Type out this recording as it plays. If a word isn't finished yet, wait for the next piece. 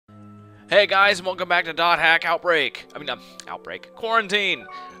Hey guys, and welcome back to .hack Outbreak. Outbreak. Quarantine.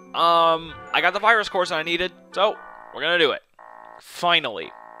 I got the virus course I needed, so we're gonna do it. Finally.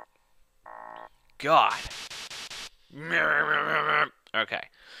 God. Okay.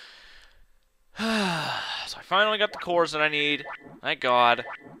 So I finally got the cores that I need. Thank God.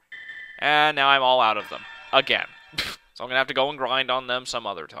 And now I'm all out of them. Again. So I'm gonna have to go and grind on them some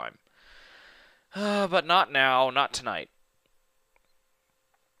other time. But not now, not tonight.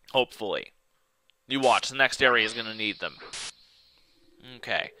 Hopefully. You watch, the next area is going to need them.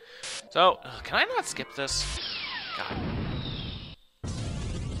 Okay. So, can I not skip this? God.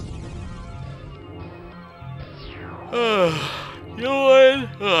 You know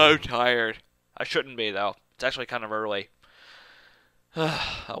what? I'm tired. I shouldn't be, though. It's actually kind of early.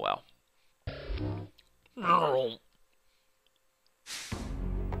 Oh, well.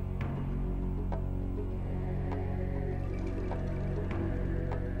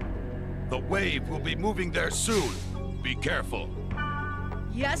 The wave will be moving there soon. Be careful.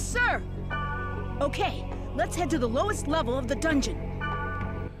 Yes, sir. Okay, let's head to the lowest level of the dungeon.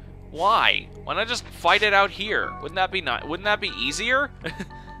 Why? Why not just fight it out here? Wouldn't that be easier?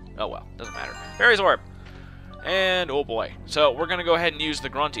 Oh well, doesn't matter. Fairy's Orb. And oh boy. So we're gonna go ahead and use the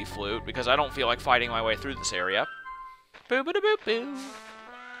grunty flute because I don't feel like fighting my way through this area. Boo boo boo boo.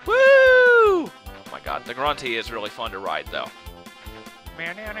 Woo! Oh my god, the grunty is really fun to ride though.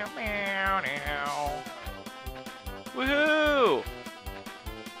 Woohoo!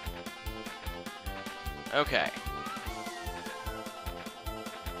 Okay.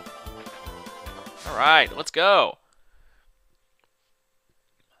 Alright, let's go.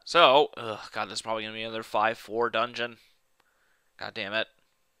 So, God, this is probably going to be another 5-4 dungeon. God damn it.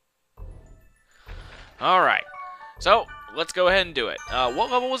 Alright. So, let's go ahead and do it.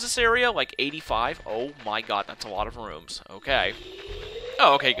 What level was this area? Like 85? Oh my god, that's a lot of rooms. Okay.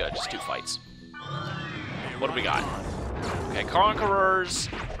 Oh, okay, good. Just 2 fights. What do we got? Okay, Conquerors.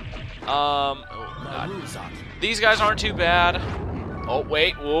 Oh, God. These guys aren't too bad. Oh,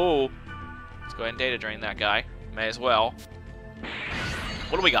 wait. Whoa. Let's go ahead and data drain that guy. May as well.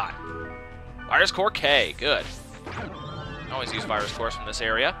 What do we got? Virus Core K. Good. Always use Virus Cores from this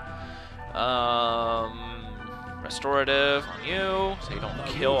area. Restorative on you, so you don't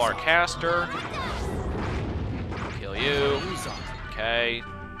kill our caster. Kill you. Okay,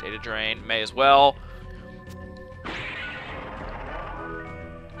 data drain, may as well.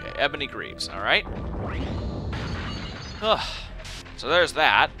 Okay, Ebony Greaves, alright. So there's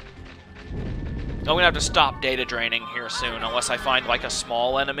that. I'm gonna have to stop data draining here soon, unless I find like a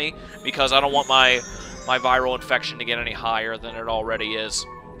small enemy, because I don't want my viral infection to get any higher than it already is.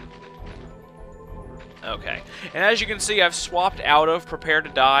 Okay, and as you can see, I've swapped out of Prepare to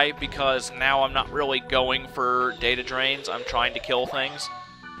Die because now I'm not really going for data drains. I'm trying to kill things.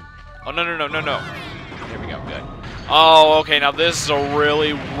 Oh, no. There we go, good. Oh, okay, now this is a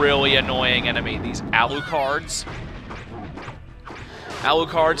really, really annoying enemy. These Alucards.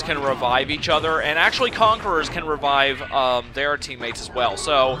 Alucards can revive each other, and actually Conquerors can revive their teammates as well,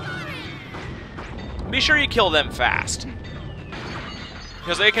 so be sure you kill them fast,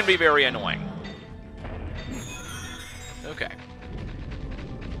 because they can be very annoying. Okay.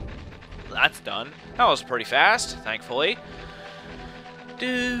 That's done. That was pretty fast, thankfully.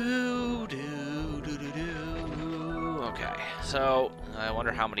 Okay, so I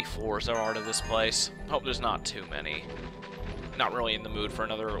wonder how many floors there are to this place. Hope there's not too many. Not really in the mood for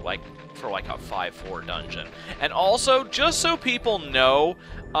another, like a 5-4 dungeon. And also, just so people know,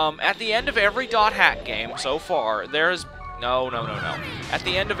 at the end of every .hack game so far, there's... No. At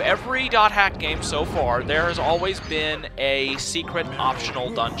the end of every .hack game so far, there has always been a secret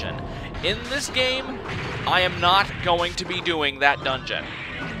optional dungeon. In this game, I am not going to be doing that dungeon.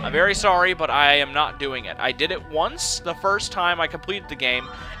 I'm very sorry, but I am not doing it. I did it once, the first time I completed the game,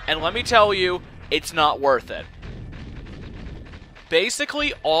 and let me tell you, it's not worth it.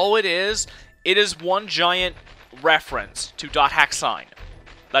 Basically, all it is one giant reference to .hack sign.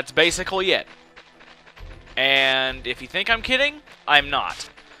 That's basically it. And if you think I'm kidding, I'm not.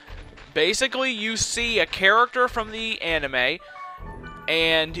 Basically, you see a character from the anime,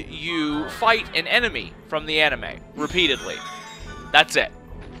 and you fight an enemy from the anime, repeatedly. That's it.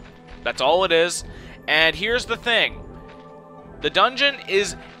 That's all it is. And here's the thing. The dungeon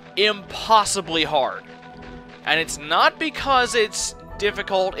is impossibly hard. And it's not because it's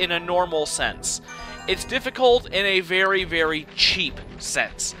difficult in a normal sense. It's difficult in a very, very cheap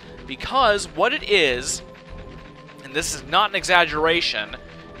sense. Because what it is... And this is not an exaggeration.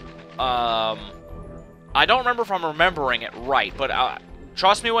 I don't remember if I'm remembering it right, but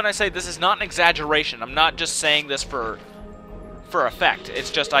trust me when I say this is not an exaggeration. I'm not just saying this for for effect.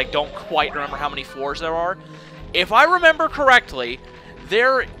 It's just I don't quite remember how many floors there are. If I remember correctly,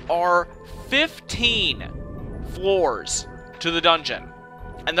 there are 15 floors to the dungeon.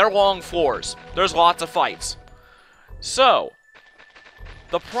 And they're long floors. There's lots of fights. So,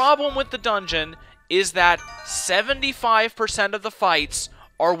 the problem with the dungeon is that 75% of the fights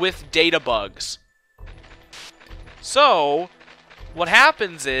are with data bugs. So, what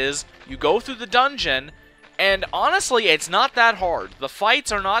happens is, you go through the dungeon, and honestly, it's not that hard. The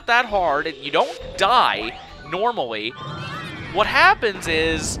fights are not that hard, and you don't die normally. What happens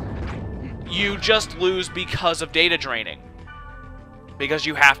is, you just lose because of data draining. Because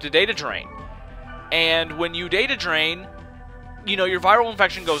you have to data drain. And when you data drain, you know, your viral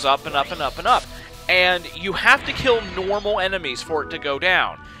infection goes up and up and up and up. And you have to kill normal enemies for it to go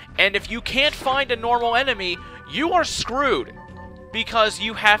down. And if you can't find a normal enemy, you are screwed. Because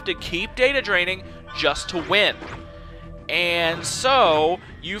you have to keep data draining just to win. And so,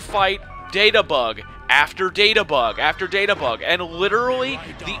 you fight data bug after data bug after data bug. And literally,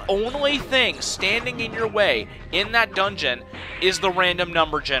 the only thing standing in your way in that dungeon is the random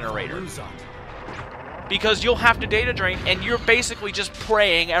number generator. Because you'll have to data drain, and you're basically just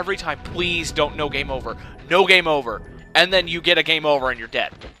praying every time, please don't, no game over. No game over. And then you get a game over and you're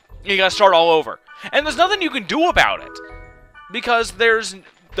dead. You gotta start all over. And there's nothing you can do about it. Because there's,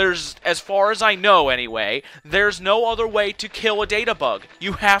 as far as I know anyway, there's no other way to kill a data bug.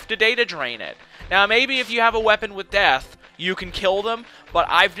 You have to data drain it. Now, maybe if you have a weapon with death, you can kill them, but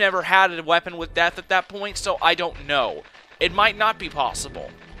I've never had a weapon with death at that point, so I don't know. It might not be possible.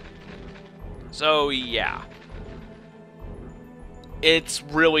 So, yeah. It's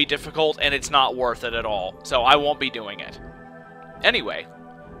really difficult, and it's not worth it at all, so I won't be doing it. Anyway.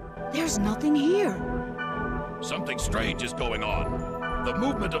 There's nothing here. Something strange is going on. The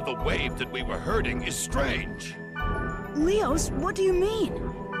movement of the wave that we were herding is strange. Leos, what do you mean?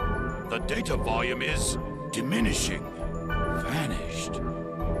 The data volume is diminishing. Vanished.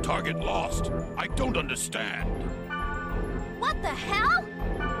 Target lost. I don't understand. What the hell?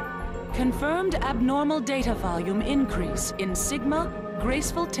 Confirmed abnormal data volume increase in Sigma,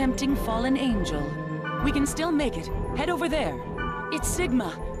 Graceful Tempting Fallen Angel. We can still make it. Head over there. It's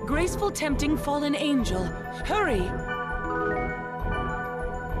Sigma, Graceful Tempting Fallen Angel. Hurry!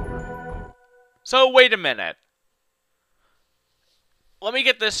 So, wait a minute. Let me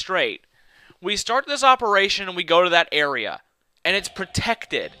get this straight. We start this operation and we go to that area. And it's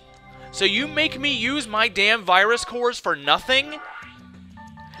protected. So you make me use my damn virus cores for nothing?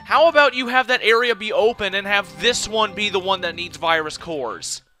 How about you have that area be open and have this one be the one that needs virus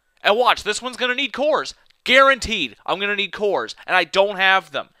cores? And watch, this one's gonna need cores. Guaranteed, I'm gonna need cores. And I don't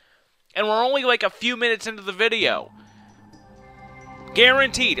have them. And we're only like a few minutes into the video.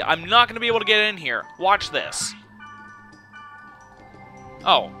 Guaranteed, I'm not gonna be able to get in here. Watch this.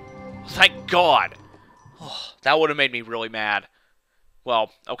 Oh, thank God. Oh, that would have made me really mad.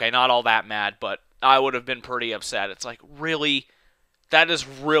 Well, okay, not all that mad, but I would have been pretty upset. It's like, really? That is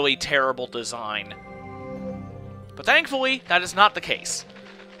really terrible design. But thankfully, that is not the case.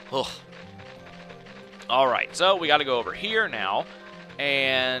 Ugh. Alright, so we gotta go over here now.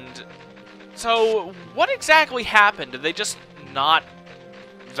 And so, what exactly happened? Did they just not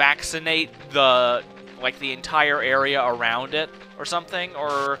vaccinate the entire area around it or something?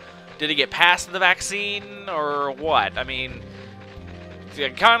 Or did it get past the vaccine or what? I mean, I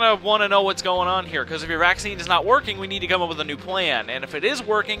kind of want to know what's going on here, because if your vaccine is not working, we need to come up with a new plan. And if it is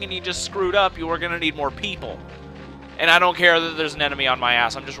working and you just screwed up, you are going to need more people. And I don't care that there's an enemy on my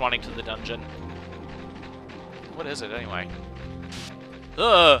ass. I'm just running to the dungeon. What is it, anyway?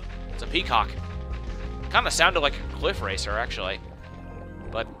 Ugh! It's a peacock. Kind of sounded like a cliff racer, actually.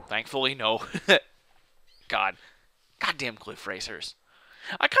 But, thankfully, no. God. Goddamn cliff racers.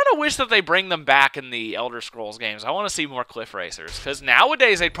 I kind of wish that they bring them back in the Elder Scrolls games. I want to see more cliff racers. Because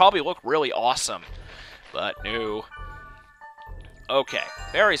nowadays, they'd probably look really awesome. But, no. Okay.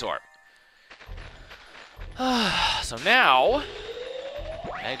 Berry's Orb. So now...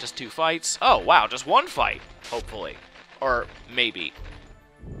 Okay, just 2 fights. Oh, wow, just 1 fight. Hopefully. Or maybe.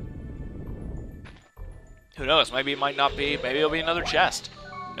 Who knows? Maybe it might not be. Maybe it'll be another chest.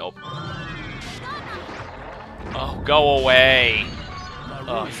 Nope. Oh, go away.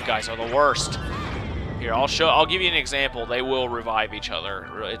 Oh, you guys are the worst. Here, I'll give you an example. They will revive each other.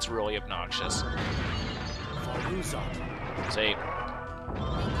 It's really obnoxious. See?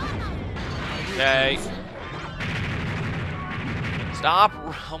 Okay. Stop.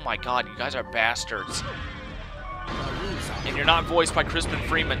 Oh my god, you guys are bastards. And you're not voiced by Crispin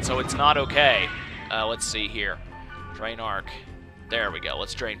Freeman, so it's not okay. Let's see here. Drain arc. There we go.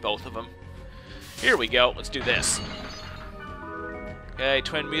 Let's drain both of them. Here we go. Let's do this. Okay,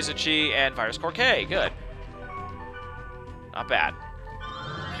 Twin Musici and Virus Core K. Good. Not bad.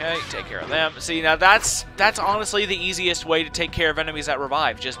 Okay, take care of them. See, now that's honestly the easiest way to take care of enemies that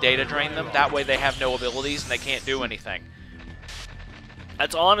revive. Just data drain them. That way they have no abilities and they can't do anything.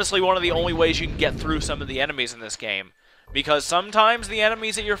 That's honestly one of the only ways you can get through some of the enemies in this game. Because sometimes the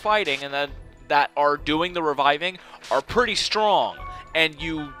enemies that you're fighting and that are doing the reviving are pretty strong. And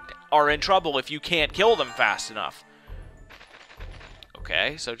you are in trouble if you can't kill them fast enough.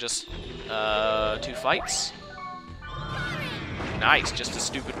 Okay, so just 2 fights. Nice, just a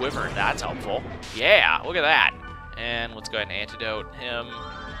stupid wyvern. That's helpful. Yeah, look at that. And let's go ahead and antidote him.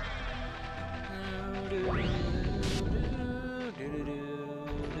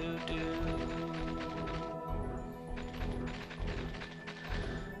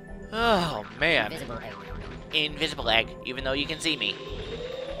 Oh, man. Invisible egg, even though you can see me.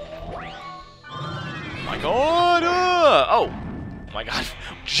 Oh my god! Oh my god.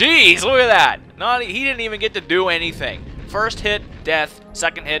 Jeez, look at that! He didn't even get to do anything. First hit, death.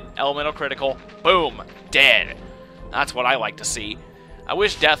 Second hit, elemental critical. Boom, dead. That's what I like to see. I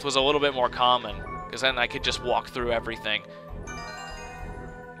wish death was a little bit more common, because then I could just walk through everything.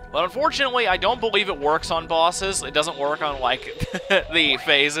 But unfortunately, I don't believe it works on bosses. It doesn't work on, like, the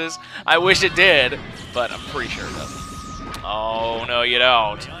phases. I wish it did, but I'm pretty sure it doesn't. Oh, no, you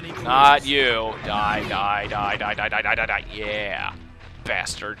don't. Not you. Die, die, die, die, die, die, die, die, die. Yeah.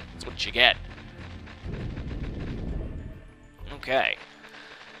 Bastard. That's what you get. Okay.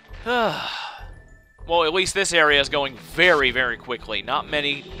 Well, at least this area is going very, very quickly. Not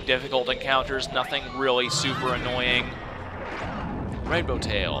many difficult encounters. Nothing really super annoying. Rainbow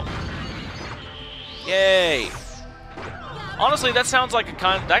Tail. Yay! Honestly, that sounds like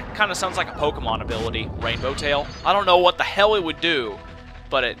that kind of sounds like a Pokemon ability, Rainbow Tail. I don't know what the hell it would do,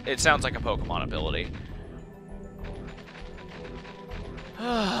 but it sounds like a Pokemon ability.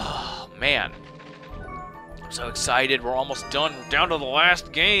 Oh, man. I'm so excited. We're almost done. We're down to the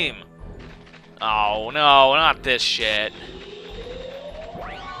last game. Oh, no, not this shit.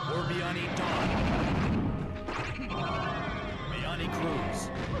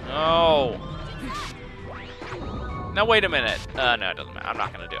 No. Now wait a minute. No, it doesn't matter. I'm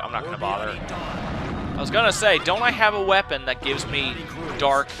not gonna bother. I was gonna say, don't I have a weapon that gives me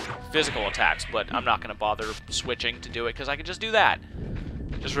dark physical attacks? But I'm not gonna bother switching to do it because I can just do that.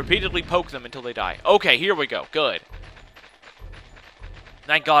 Just repeatedly poke them until they die. Okay, here we go. Good.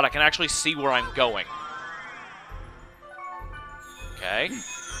 Thank God I can actually see where I'm going. Okay.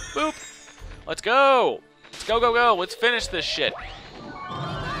 Boop. Let's go. Let's go, go, go. Let's finish this shit.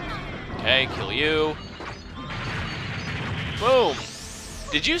 Okay, kill you. Boom.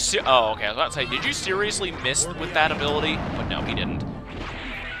 Did you see? Oh, okay. I was about to say, did you seriously miss with that ability? But no, he didn't.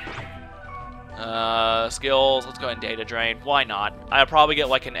 Skills. Let's go ahead and data drain. Why not? I'll probably get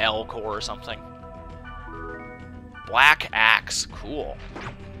like an L core or something. Black Axe. Cool.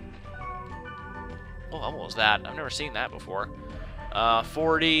 Oh, what was that? I've never seen that before.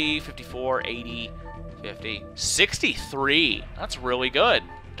 40, 54, 80, 50, 63. That's really good.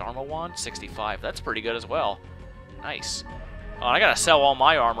 Dharma Wand, 65. That's pretty good as well. Nice. Oh, I gotta sell all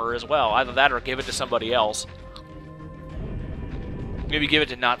my armor as well. Either that or give it to somebody else. Maybe give it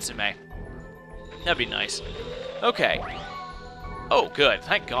to Natsume. That'd be nice. Okay. Oh, good.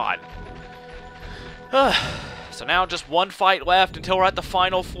 Thank God. So now just one fight left until we're at the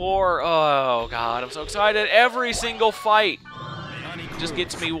final floor. Oh, God. I'm so excited. Every single fight just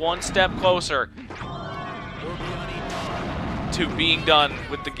gets me one step closer to being done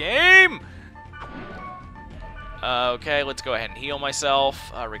with the game. Okay, let's go ahead and heal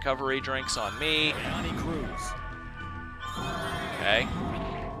myself. Recovery drinks on me. Okay.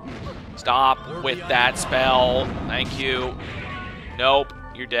 Stop with that spell. Thank you. Nope,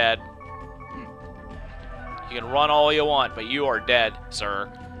 you're dead. You can run all you want, but you are dead,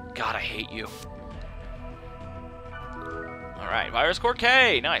 sir. God, I hate you. Alright, Virus Core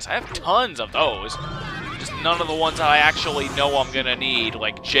K. Nice. I have tons of those. Just none of the ones that I actually know I'm gonna need,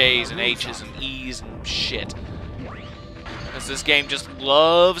 like J's and H's and E's and shit. Because this game just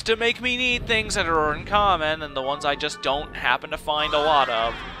loves to make me need things that are uncommon, and the ones I just don't happen to find a lot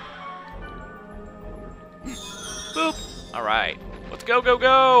of. Boop. Alright. Let's go, go,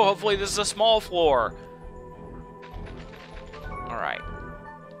 go! Hopefully this is a small floor. Alright.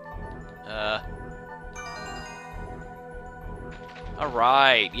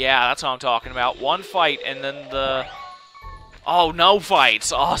 Alright. Yeah, that's what I'm talking about. One fight, and then the... Oh, no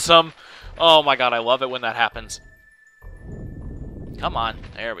fights! Awesome! Oh my god, I love it when that happens. Come on.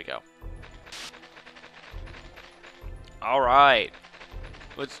 There we go. Alright.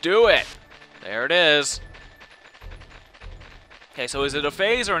 Let's do it! There it is. Okay, so is it a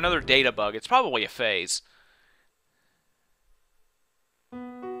phase or another data bug? It's probably a phase.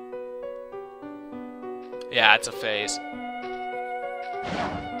 Yeah, it's a phase.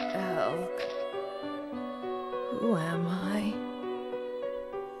 Elk. Who am I?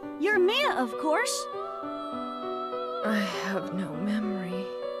 You're Mia, of course. I have no memory.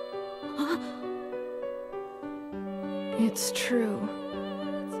 It's true.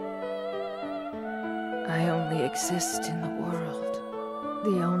 I only exist in the world.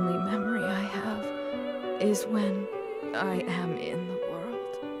 The only memory I have is when I am in the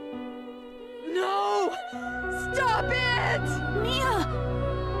world. No! Stop it! Mia!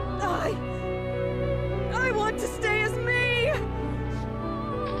 I want to stay as me!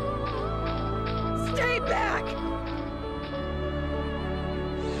 Stay back!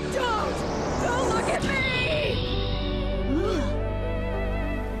 Don't look at me!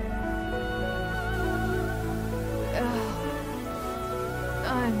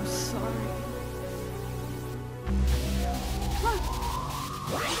 I'm sorry.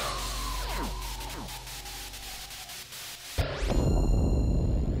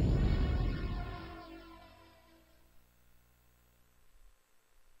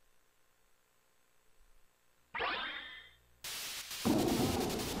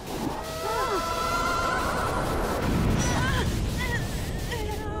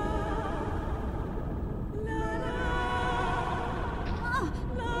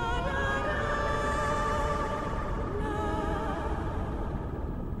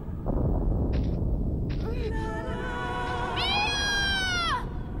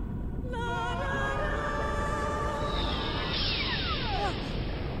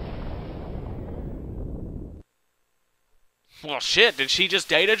 Well, shit, did she just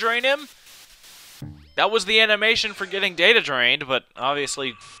data drain him? That was the animation for getting data drained, but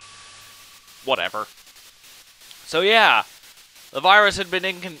obviously, whatever. So yeah, the virus had been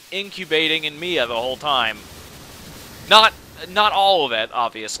incubating in Mia the whole time. Not all of it,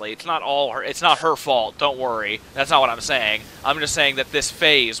 obviously. It's not all her. It's not her fault. Don't worry. That's not what I'm saying. I'm just saying that this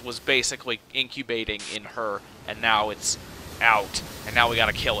phase was basically incubating in her, and now it's out, and now we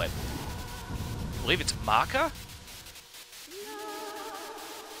gotta kill it. I believe it's Macha?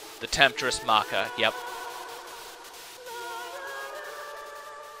 The Temptress Macha, yep.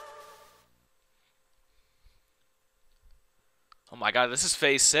 Oh my god, this is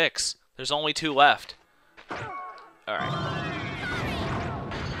phase 6. There's only 2 left. Alright.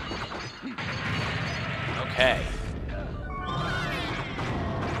 Okay.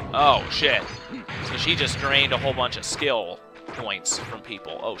 Oh, shit. So she just drained a whole bunch of skill points from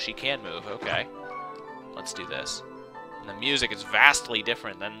people. Oh, she can move, okay. Let's do this. And the music is vastly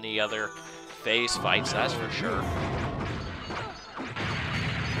different than the other phase fights, that's for sure.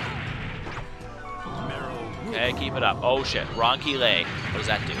 Okay, keep it up. Oh shit, Ronki Lei. What does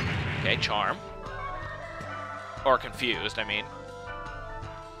that do? Okay, charm. Or confused, I mean.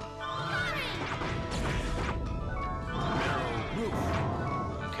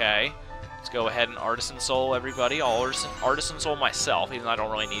 Okay, let's go ahead and Artisan Soul everybody. I'll Artisan Soul myself, even though I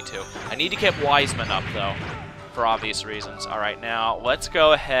don't really need to. I need to keep Wiseman up, though. For obvious reasons. Alright, now, let's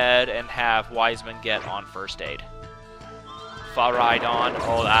go ahead and have Wiseman get on first aid. Faridon.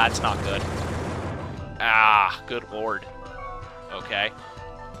 Oh, that's not good. Ah, good lord. Okay.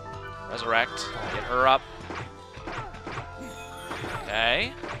 Resurrect. Get her up.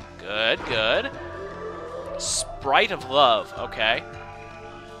 Okay. Good, good. Sprite of Love. Okay.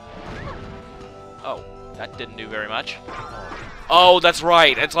 Oh, that didn't do very much. Oh, that's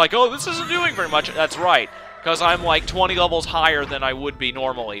right. It's like, oh, this isn't doing very much. That's right. Because I'm like 20 levels higher than I would be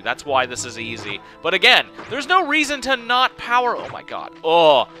normally. That's why this is easy. But again, there's no reason to not power... Oh my god.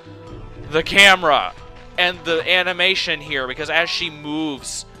 Oh, the camera and the animation here, because as she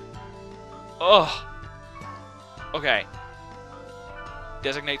moves... Ugh. Okay.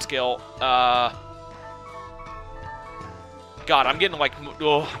 Designate skill. God, I'm getting like...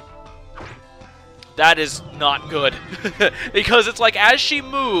 Ugh. That is not good. Because it's like, as she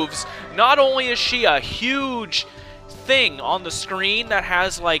moves, not only is she a huge thing on the screen that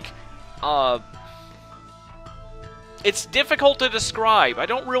has, like, it's difficult to describe. I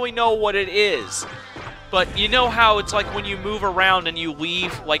don't really know what it is. But you know how it's like when you move around and you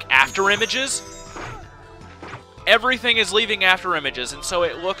leave, like, after images? Everything is leaving after images, and so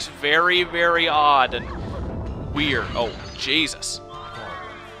it looks very, very odd and weird. Oh, Jesus.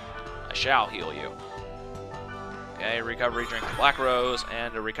 I shall heal you. Okay, recovery drink on Black Rose,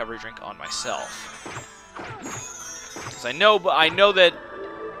 and a recovery drink on myself. Because I know that...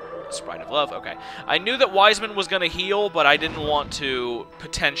 Sprite of Love, okay. I knew that Wiseman was going to heal, but I didn't want to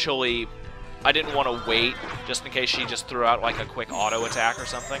potentially I didn't want to wait just in case she just threw out like a quick auto attack or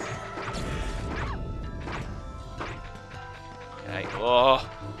something. Okay. Oh.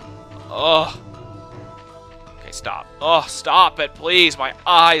 Oh. Okay, stop. Oh, stop it, please. My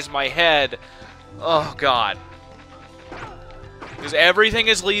eyes, my head. Oh, God. Because everything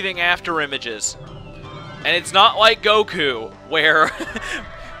is leaving after images. And it's not like Goku, where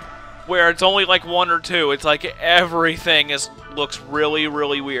where it's only like 1 or 2. It's like everything looks really,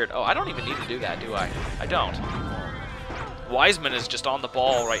 really weird. Oh, I don't even need to do that, do I? I don't. Wiseman is just on the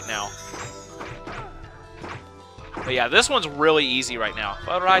ball right now. But yeah, this one's really easy right now.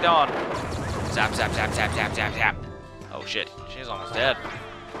 But right on. Zap, zap, zap, zap, zap, zap, zap. Oh, shit. She's almost dead.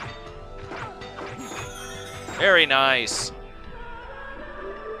 Very nice.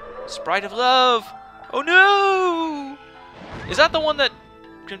 Sprite of Love. Oh, no! Is that the one that...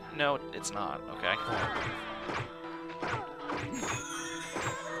 No, it's not. Okay.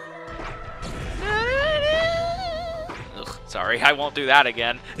 Ugh, sorry, I won't do that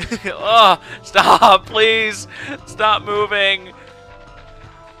again. Oh, stop, please. Stop moving.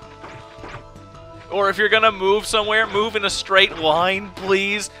 Or if you're gonna move somewhere, move in a straight line,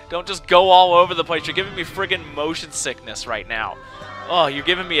 please. Don't just go all over the place. You're giving me friggin' motion sickness right now. Oh, you're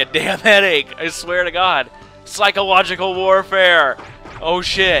giving me a damn headache. I swear to God. Psychological warfare. Oh,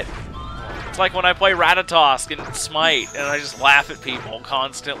 shit. It's like when I play Ratatosk in Smite, and I just laugh at people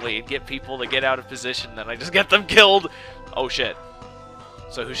constantly and get people to get out of position, then I just get them killed. Oh, shit.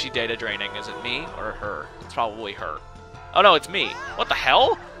 So who's she data draining? Is it me or her? It's probably her. Oh, no, it's me. What the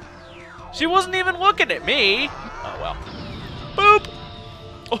hell? She wasn't even looking at me. Oh, well. Boop.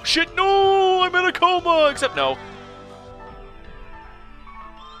 Oh, shit, no. I'm in a coma. Except no.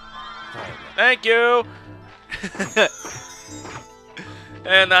 Thank you.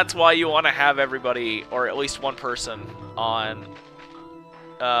 And that's why you want to have everybody, or at least one person, on,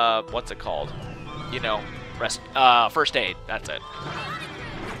 what's it called? You know, first aid. That's it.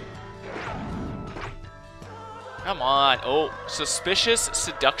 Come on. Oh, suspicious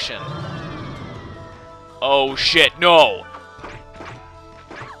seduction. Oh, shit, no.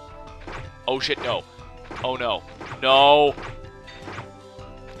 Oh, shit, no. Oh, no. No.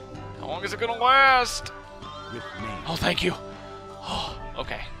 How long is it gonna last? Oh, thank you. Oh,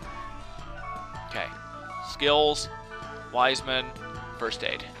 okay. Okay. Skills, Wiseman, first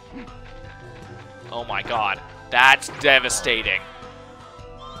aid. Oh my God, that's devastating.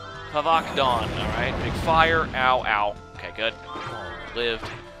 Havok Dawn, alright. Big fire, ow, ow. Okay, good. Lived.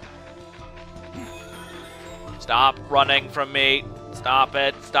 Stop running from me. Stop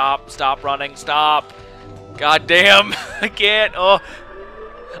it, stop running, stop. God damn, I can't, oh.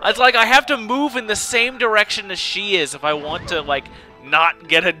 It's like I have to move in the same direction as she is if I want to, like, not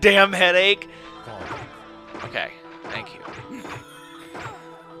get a damn headache. Okay, thank you.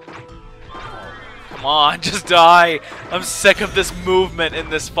 Come on, just die. I'm sick of this movement in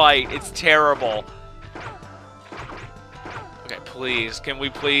this fight. It's terrible. Okay, please. Can we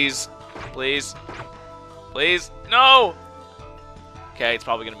please? Please? Please? No! Okay, it's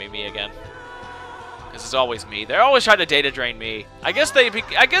probably gonna be me again. This is always me. They're always trying to data drain me. I guess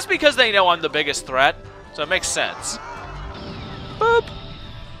because they know I'm the biggest threat, so it makes sense. Boop.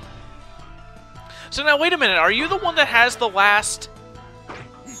 So now wait a minute. Are you the one that has the last?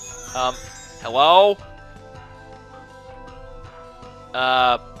 Hello?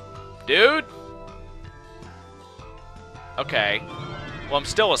 Dude? Okay. Well, I'm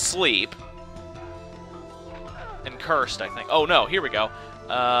still asleep. And cursed, I think. Oh no, here we go.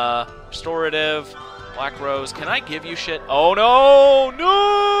 Restorative. Black Rose, can I give you shit? Oh no!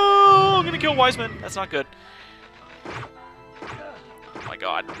 No! I'm gonna kill Wiseman. That's not good. Oh my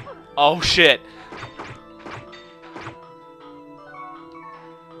God. Oh shit.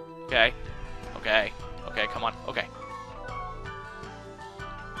 Okay. Okay. Okay, come on. Okay.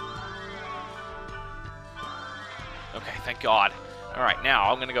 Okay, thank God. Alright,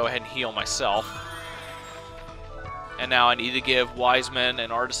 now I'm gonna go ahead and heal myself. And now I need to give Wiseman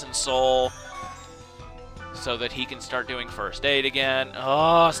an Artisan Soul so that he can start doing first aid again.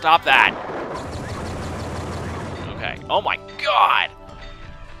 Oh, stop that. Okay. Oh my God.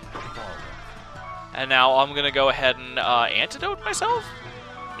 And now I'm going to go ahead and antidote myself?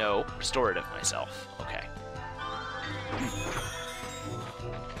 No, restorative myself. Okay.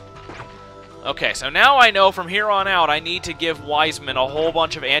 Okay, so now I know from here on out I need to give Wiseman a whole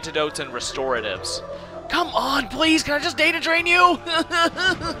bunch of antidotes and restoratives. Come on, please, can I just data drain you?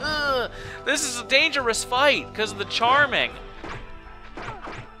 This is a dangerous fight because of the charming.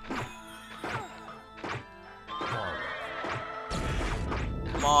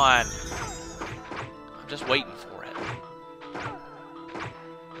 Come on. I'm just waiting for it.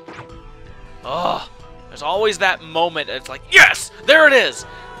 Ugh. There's always that moment. It's like, yes, there it is.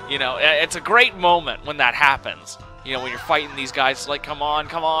 You know, it's a great moment when that happens. You know, when you're fighting these guys, it's like, come on,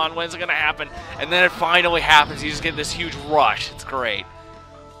 when's it gonna happen? And then it finally happens. You just get this huge rush. It's great.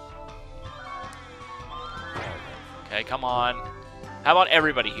 Okay, come on. How about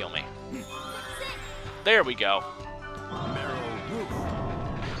everybody heal me? There we go.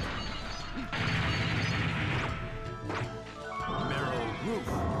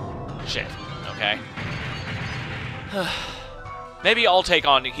 Shit. Okay. Maybe I'll take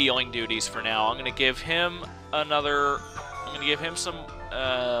on the healing duties for now. I'm gonna give him another... I'm gonna give him some,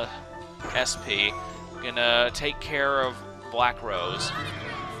 SP. I'm gonna take care of Black Rose.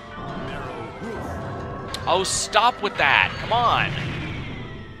 Oh, stop with that! Come on!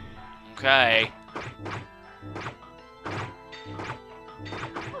 Okay.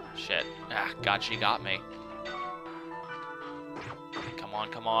 Shit. Ah, God, she got me.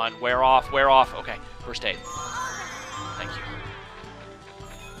 Come on. Wear off. Okay, first aid. Thank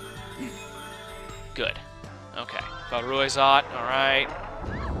you. Good. Okay. Valruizot, alright.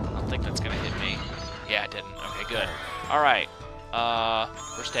 I don't think that's gonna hit me. Yeah, it didn't. Okay, good. Alright.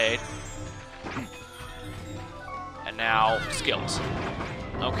 First aid. And now, skills.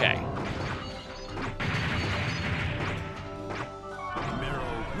 Okay.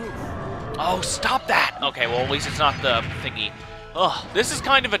 Oh, stop that! Okay, well, at least it's not the thingy. Ugh, this is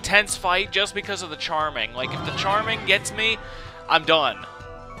kind of a tense fight just because of the charming. Like, if the charming gets me, I'm done.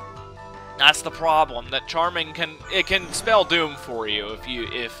 That's the problem. That charming can spell doom for you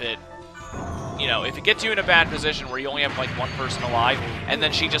if it gets you in a bad position where you only have like one person alive, and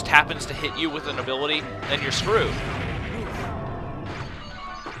then she just happens to hit you with an ability, then you're screwed.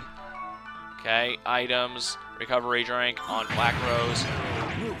 Okay, items, recovery drink on Black Rose.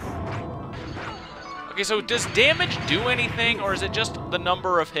 Okay, so does damage do anything, or is it just the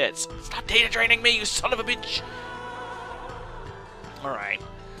number of hits? Stop data draining me, you son of a bitch! Alright.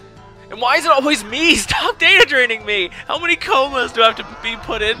 And why is it always me? Stop data draining me! How many comas do I have to be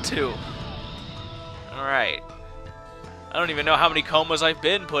put into? Alright. I don't even know how many comas I've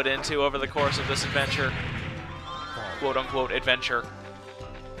been put into over the course of this adventure. Quote-unquote adventure.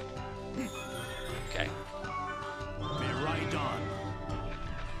 Okay. Be right on.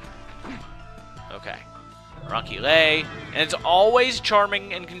 Okay. Rankile. And it's always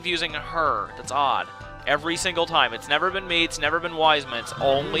charming and confusing her. That's odd. Every single time. It's never been me. It's never been Wiseman. It's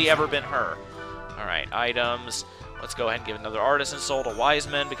only ever been her. Alright, items. Let's go ahead and give another Artisan Soul to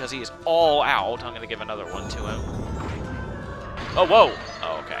Wiseman because he is all out. I'm going to give another one to him. Oh, whoa.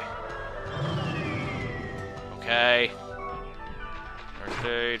 Oh, okay. Okay. First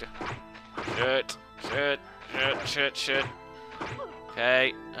aid. Shit.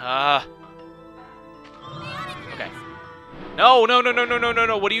 Okay. Okay. No.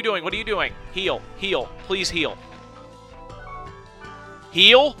 What are you doing? Heal. Please heal.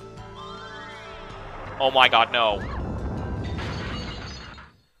 Heal? Oh my god, no.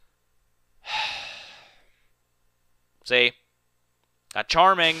 See? Got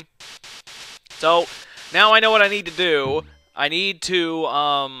charming. So, now I know what I need to do. I need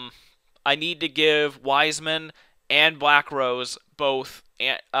to give Wiseman and Black Rose both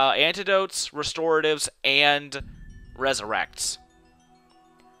antidotes, restoratives, and resurrects.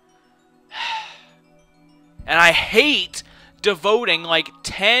 And I hate devoting like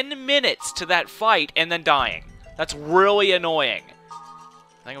 10 minutes to that fight and then dying. That's really annoying.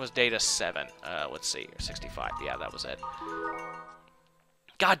 I think it was Data 7. Let's see. 65. Yeah, that was it.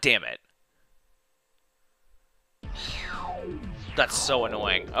 God damn it. That's so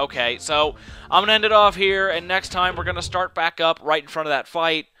annoying. Okay, so I'm going to end it off here, and next time we're going to start back up right in front of that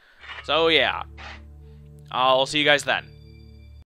fight. So, yeah. I'll see you guys then.